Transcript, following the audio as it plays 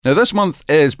Now, this month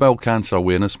is Bowel Cancer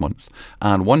Awareness Month,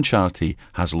 and one charity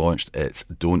has launched its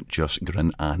Don't Just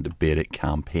Grin and Bear It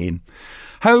campaign.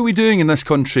 How are we doing in this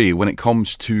country when it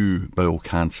comes to bowel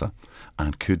cancer?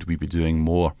 And could we be doing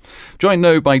more? Joined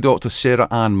now by Dr. Sarah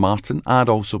Ann Martin and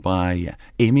also by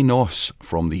Amy Noss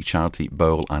from the charity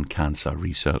Bowel and Cancer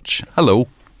Research. Hello.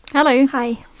 Hello.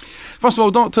 Hi. First of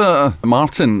all, Dr.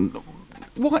 Martin,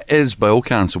 what is bowel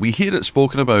cancer? We hear it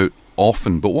spoken about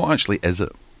often, but what actually is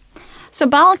it? So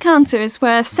bowel cancer is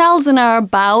where cells in our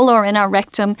bowel or in our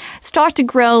rectum start to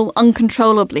grow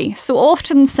uncontrollably. So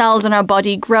often cells in our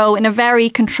body grow in a very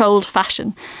controlled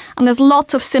fashion. And there's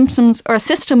lots of symptoms or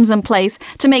systems in place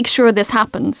to make sure this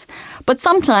happens. But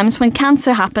sometimes when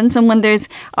cancer happens and when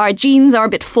our genes are a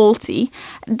bit faulty,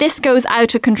 this goes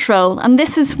out of control. And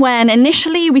this is when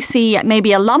initially we see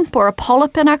maybe a lump or a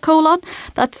polyp in our colon.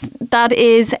 That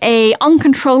is a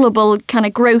uncontrollable kind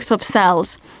of growth of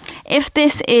cells. If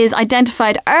this is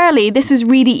identified early, this is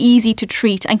really easy to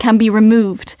treat and can be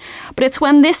removed. But it's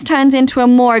when this turns into a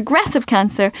more aggressive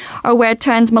cancer or where it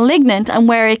turns malignant and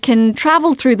where it can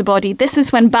travel through the body, this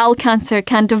is when bowel cancer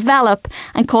can develop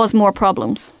and cause more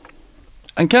problems.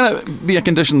 And can it be a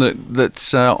condition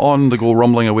that's on the go,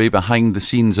 rumbling away behind the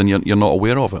scenes and you're not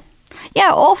aware of it?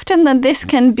 Yeah, often then this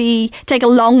can take a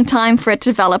long time for it to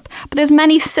develop, but there's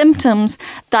many symptoms,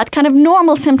 that kind of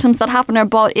normal symptoms that happen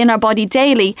in our body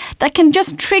daily that can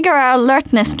just trigger our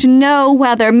alertness to know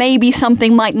whether maybe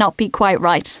something might not be quite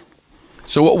right.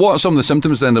 So what are some of the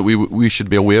symptoms then that we should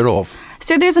be aware of?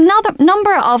 So there's another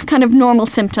number of kind of normal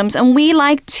symptoms, and we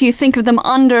like to think of them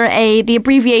under the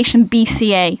abbreviation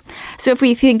BCA. So if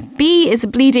we think B is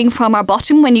bleeding from our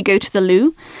bottom when you go to the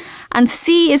loo, and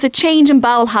C is a change in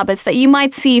bowel habits that you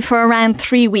might see for around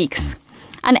 3 weeks.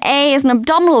 And A is an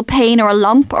abdominal pain or a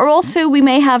lump, or also we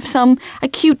may have some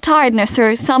acute tiredness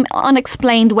or some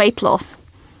unexplained weight loss.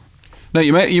 Now,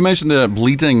 you mentioned the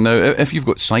bleeding. Now, if you've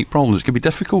got sight problems, it can be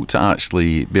difficult to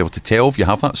actually be able to tell if you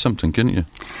have that symptom, couldn't you?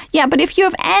 Yeah, but if you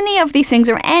have any of these things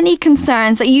or any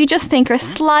concerns that you just think are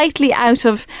slightly out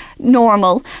of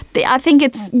normal, I think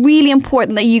it's really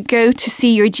important that you go to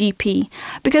see your GP.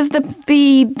 Because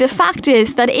the fact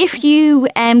is that if you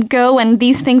go and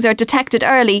these things are detected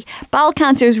early, bowel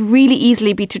cancer is really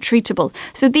easily treatable.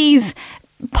 So these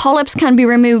polyps can be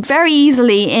removed very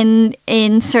easily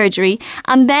in surgery,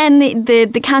 and then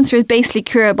the cancer is basically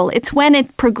curable. It's when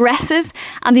it progresses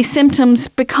and the symptoms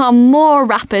become more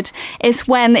rapid is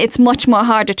when it's much more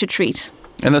harder to treat.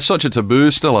 And it's such a taboo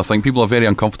still, I think. People are very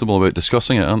uncomfortable about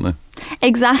discussing it, aren't they?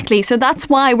 Exactly. So that's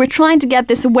why we're trying to get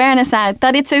this awareness out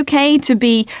that it's okay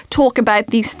to talk about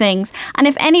these things. And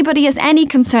if anybody has any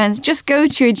concerns, just go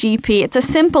to your GP. It's a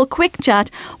simple, quick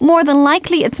chat. More than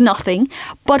likely, it's nothing.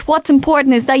 But what's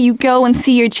important is that you go and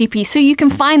see your GP so you can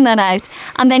find that out,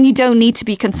 and then you don't need to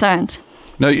be concerned.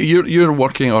 Now, you're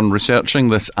working on researching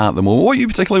this at the moment. What are you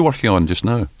particularly working on just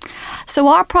now? So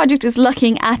our project is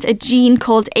looking at a gene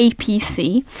called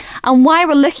APC, and why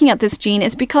we're looking at this gene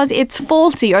is because it's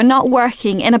faulty or not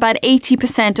working in about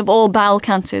 80% of all bowel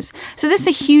cancers. So this is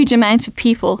a huge amount of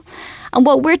people. And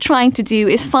what we're trying to do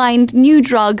is find new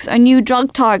drugs or new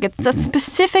drug targets that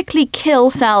specifically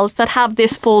kill cells that have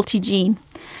this faulty gene.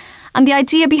 And the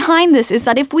idea behind this is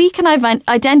that if we can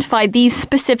identify these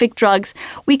specific drugs,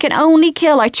 we can only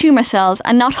kill our tumour cells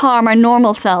and not harm our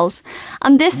normal cells.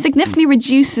 And this significantly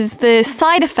reduces the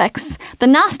side effects, the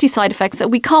nasty side effects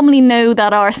that we commonly know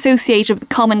that are associated with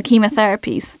common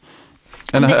chemotherapies.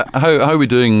 And how are we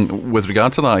doing with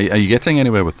regard to that? Are you getting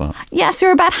anywhere with that? Yes, so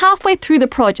we're about halfway through the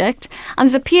project, and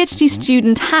there's a PhD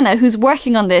student, Hannah, who's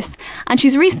working on this, and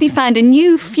she's recently found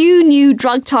a few new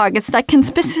drug targets that can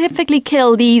specifically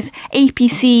kill these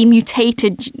APC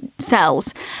mutated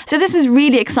cells. So this is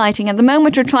really exciting. At the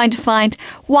moment, we're trying to find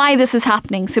why this is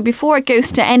happening. So before it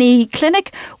goes to any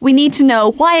clinic, we need to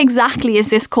know why exactly is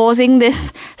this causing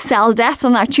this cell death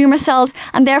on our tumour cells,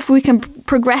 and therefore we can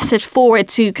progress it forward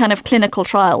to kind of clinical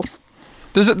trials.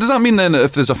 Does that mean then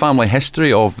if there's a family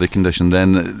history of the condition,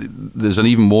 then there's an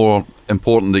even more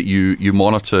important that you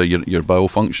monitor your bowel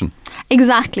function?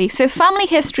 Exactly. So family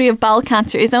history of bowel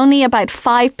cancer is only about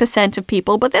 5% of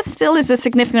people, but that still is a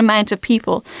significant amount of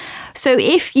people. So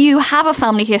if you have a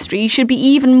family history, you should be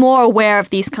even more aware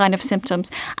of these kind of symptoms.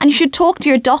 And you should talk to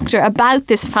your doctor about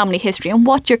this family history and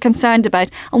what you're concerned about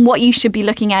and what you should be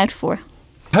looking out for.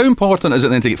 How important is it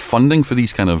then to get funding for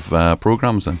these kind of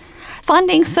programmes then?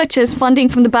 Funding such as funding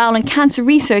from the Bowel and Cancer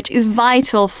Research is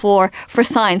vital for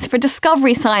science, for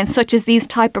discovery science such as these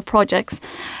type of projects.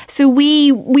 So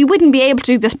we wouldn't be able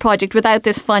to do this project without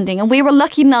this funding, and we were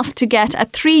lucky enough to get a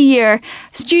 3-year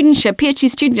studentship, PhD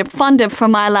studentship funded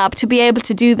from my lab to be able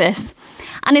to do this.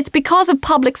 And it's because of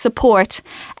public support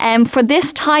for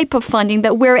this type of funding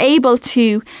that we're able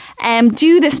to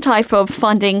do this type of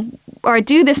funding or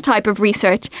do this type of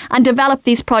research and develop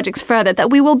these projects further, that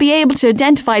we will be able to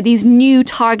identify these new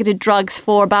targeted drugs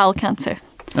for bowel cancer.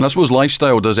 And I suppose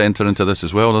lifestyle does enter into this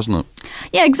as well, doesn't it?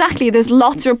 Yeah, exactly. There's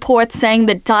lots of reports saying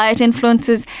that diet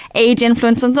influences, age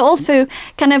influences, and also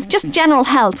kind of just general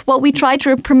health. What we try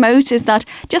to promote is that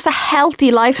just a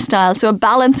healthy lifestyle, so a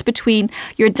balance between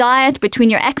your diet, between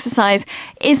your exercise,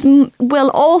 will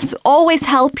also always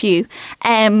help you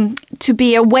to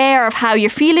be aware of how you're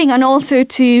feeling and also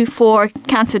for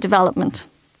cancer development.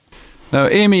 Now,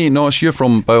 Amy Noss, you're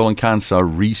from Bowel and Cancer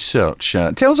Research.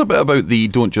 Tell us a bit about the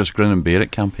Don't Just Grin and Bear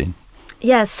It campaign.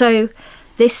 Yeah, so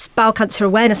this Bowel Cancer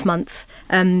Awareness Month,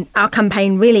 our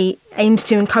campaign really aims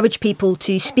to encourage people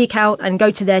to speak out and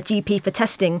go to their GP for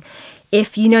testing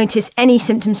if you notice any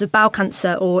symptoms of bowel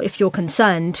cancer or if you're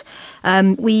concerned.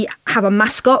 We have a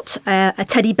mascot, a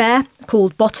teddy bear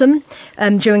called Bottom,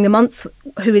 during the month,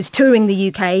 who is touring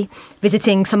the UK,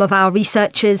 visiting some of our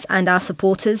researchers and our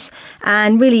supporters.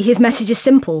 And really his message is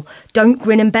simple: don't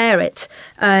grin and bear it.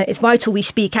 It's vital we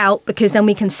speak out, because then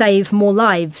we can save more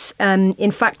lives.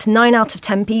 In fact, 9 out of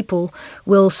 10 people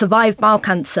will survive bowel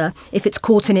cancer if it's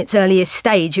caught in its earliest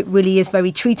stage. It really is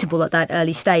very treatable at that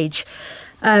early stage.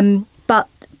 But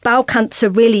bowel cancer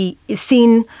really is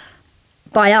seen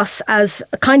by us as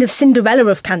a kind of Cinderella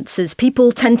of cancers.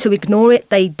 People tend to ignore it.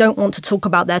 They don't want to talk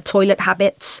about their toilet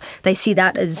habits. They see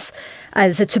that as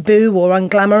a taboo or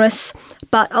unglamorous.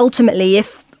 But ultimately,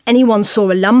 if anyone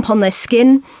saw a lump on their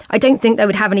skin, I don't think they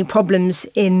would have any problems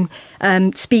in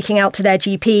speaking out to their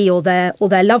GP or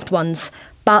their loved ones.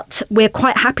 But we're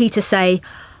quite happy to say,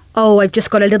 oh, I've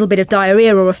just got a little bit of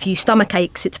diarrhea or a few stomach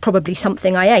aches, it's probably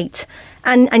something I ate.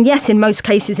 And yes, in most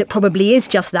cases, it probably is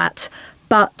just that.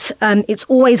 But it's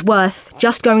always worth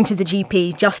just going to the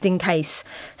GP just in case.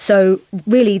 So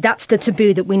really, that's the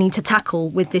taboo that we need to tackle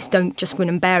with this Don't Just Grin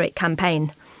and Bear It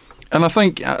campaign. And I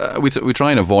think we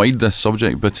try and avoid this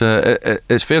subject, but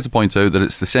it's fair to point out that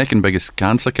it's the second biggest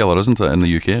cancer killer, isn't it, in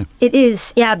the UK? It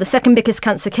is, yeah, the second biggest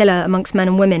cancer killer amongst men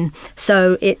and women.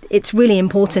 So it's really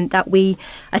important that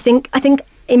I think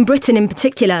in Britain in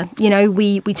particular, you know,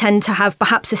 we tend to have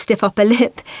perhaps a stiff upper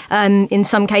lip in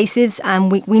some cases, and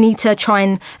we need to try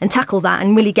and tackle that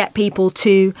and really get people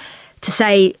to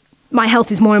say, my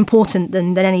health is more important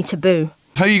than any taboo.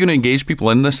 How are you going to engage people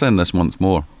in this then this month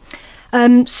more?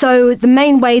 So the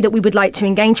main way that we would like to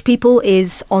engage people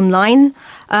is online.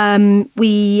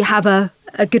 We have a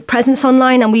good presence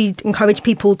online, and we encourage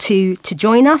people to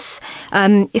join us.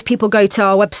 If people go to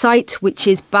our website, which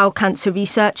is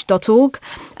bowelcancerresearch.org,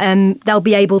 they'll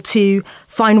be able to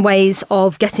find ways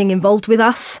of getting involved with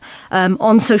us.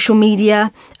 On social media,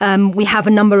 we have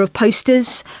a number of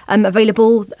posters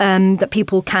available that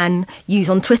people can use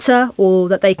on Twitter or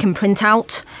that they can print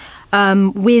out.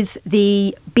 With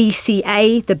the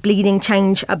BCA, the bleeding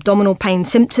change abdominal pain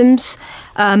symptoms,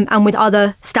 and with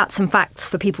other stats and facts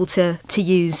for people to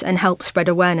use and help spread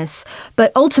awareness.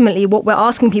 But ultimately, what we're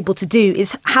asking people to do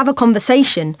is have a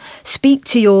conversation, speak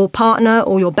to your partner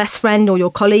or your best friend or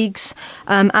your colleagues,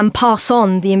 and pass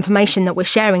on the information that we're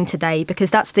sharing today,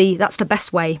 because that's the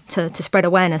best way to spread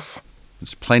awareness.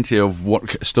 There's plenty of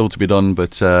work still to be done,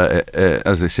 but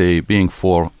as they say, being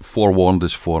forewarned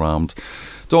is forearmed.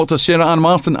 Dr. Sarah Ann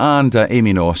Martin and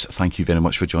Amy Noss, thank you very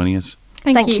much for joining us.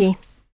 Thank you.